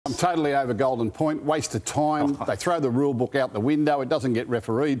totally over Golden Point. Waste of time. They throw the rule book out the window. It doesn't get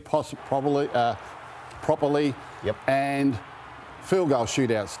refereed properly. Yep. And field goal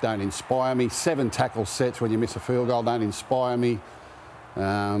shootouts don't inspire me. 7 tackle sets when you miss a field goal don't inspire me.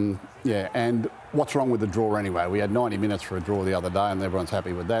 Yeah, and what's wrong with the draw anyway? We had 90 minutes for a draw the other day and everyone's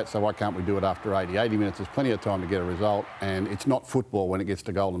happy with that, so why can't we do it after 80? 80 minutes is plenty of time to get a result, and it's not football when it gets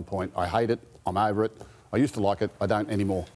to Golden Point. I hate it. I'm over it. I used to like it. I don't anymore.